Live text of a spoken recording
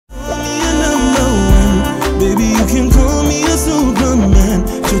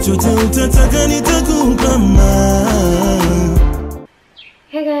Hey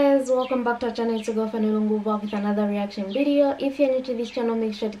guys, welcome back to our channel. It's your girl Fanny back with another reaction video. If you're new to this channel,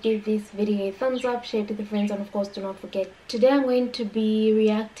 make sure to give this video a thumbs up, share it with your friends, and of course do not forget. Today I'm going to be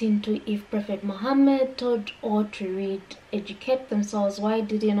reacting to if Prophet Muhammad taught all to read, educate themselves, why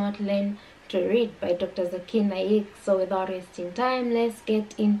did he not learn to read, by Dr. Zakir Naik. So without wasting time, let's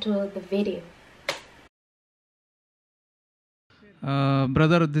get into the video.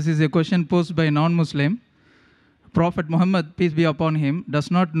 Brother, this is a question posed by a non-Muslim. Prophet Muhammad, peace be upon him, does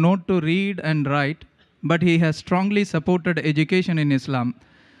not know to read and write, but he has strongly supported education in Islam.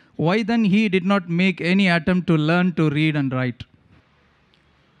 Why then he did not make any attempt to learn to read and write?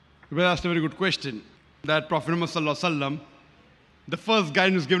 Well, that's a very good question. That Prophet Muhammad sallallahu alaihi wasallam, the first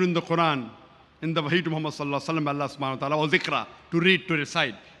guidance given in the Quran, in the Wahi to Muhammad sallallahu alaihi wasallam, Allah subhanahu wa ta'ala, was Iqra, to read, to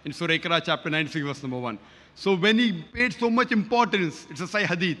recite. In Surah Iqra, chapter 96, verse number 1. So when he paid so much importance, it's a Sahih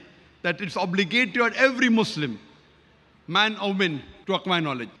Hadith, that it's obligatory on every Muslim, man or woman, to acquire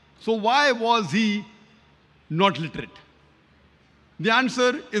knowledge. So why was he not literate? The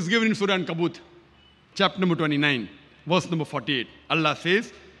answer is given in Surah Ankabut, chapter number 29, verse number 48. Allah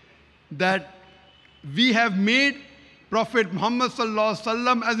says that we have made Prophet Muhammad sallallahu alaihi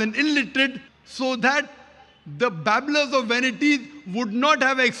wasallam as an illiterate so that the babblers of vanities would not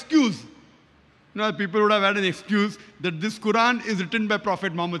have an excuse. Now, people would have had an excuse that this Quran is written by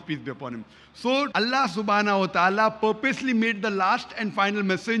Prophet Muhammad, peace be upon him. So, Allah subhanahu wa ta'ala purposely made the last and final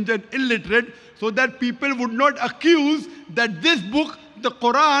messenger illiterate so that people would not accuse that this book, the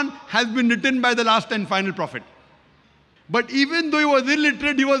Quran, has been written by the last and final prophet. But even though he was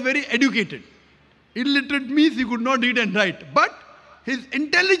illiterate, he was very educated. Illiterate means he could not read and write. But his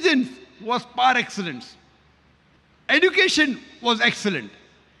intelligence was par excellence. Education was excellent.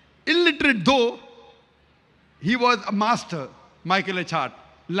 Illiterate though, he was a master. rēÄakSH,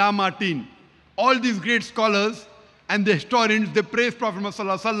 Lamartine, all these great scholars and the historians, they praise Prophet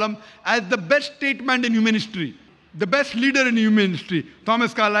Muhammad as the best statesman in human history, the best leader in human history.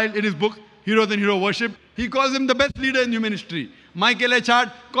 Thomas Carlyle, in his book, Heroes and Hero Worship, he calls him the best leader in human history.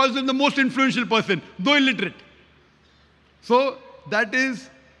 rēÄakSH calls him the most influential person, though illiterate. So that is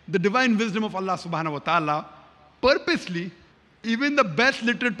the divine wisdom of Allah subhanahu wa ta'ala. Purposely, even the best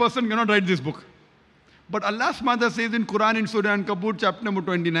literate person cannot write this book. But Allah subhanahu wa ta'ala says in Quran, in Surah Ankabut, chapter number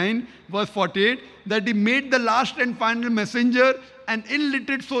 29, verse 48, that he made the last and final messenger an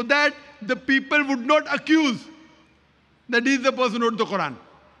illiterate so that the people would not accuse that he is the person who wrote the Quran.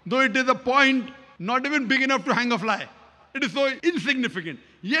 Though it is a point not even big enough to hang a fly. It is so insignificant.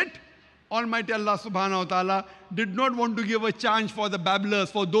 Yet, Almighty Allah subhanahu wa ta'ala did not want to give a chance for the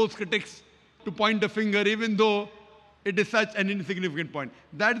babblers, for those critics to point the finger, even though it is such an insignificant point.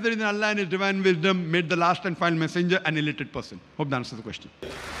 That is the reason Allah in His divine wisdom made the last and final messenger an illiterate person. Hope that answers the question.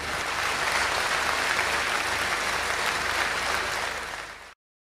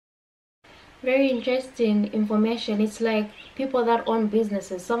 Very interesting information. It's like people that own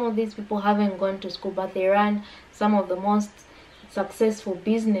businesses. Some of these people haven't gone to school, but they run some of the most successful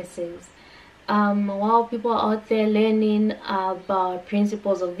businesses. While people are out there learning about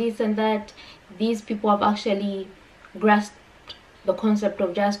principles of this and that, these people have actually grasped the concept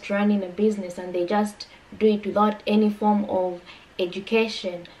of just running a business, and they just do it without any form of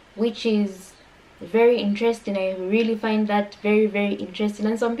education, which is very interesting. I really find that very, very interesting.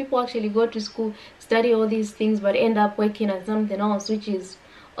 And some people actually go to school, study all these things, but end up working on something else, which is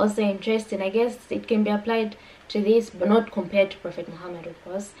also interesting. I guess it can be applied to this, but not compared to Prophet Muhammad, of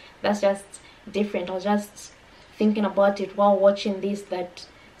course. That's just different. I was just thinking about it while watching this, that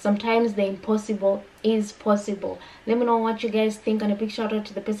sometimes the impossible is possible. Let me know what you guys think, and a big shout out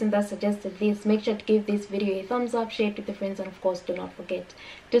to the person that suggested this. Make sure to give this video a thumbs up, share it with your friends, and of course do not forget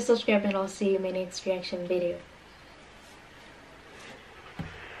to subscribe, and I'll see you in my next reaction video.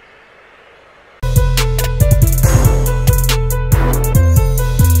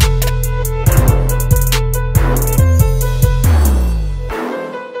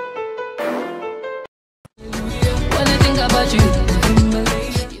 When I think about you,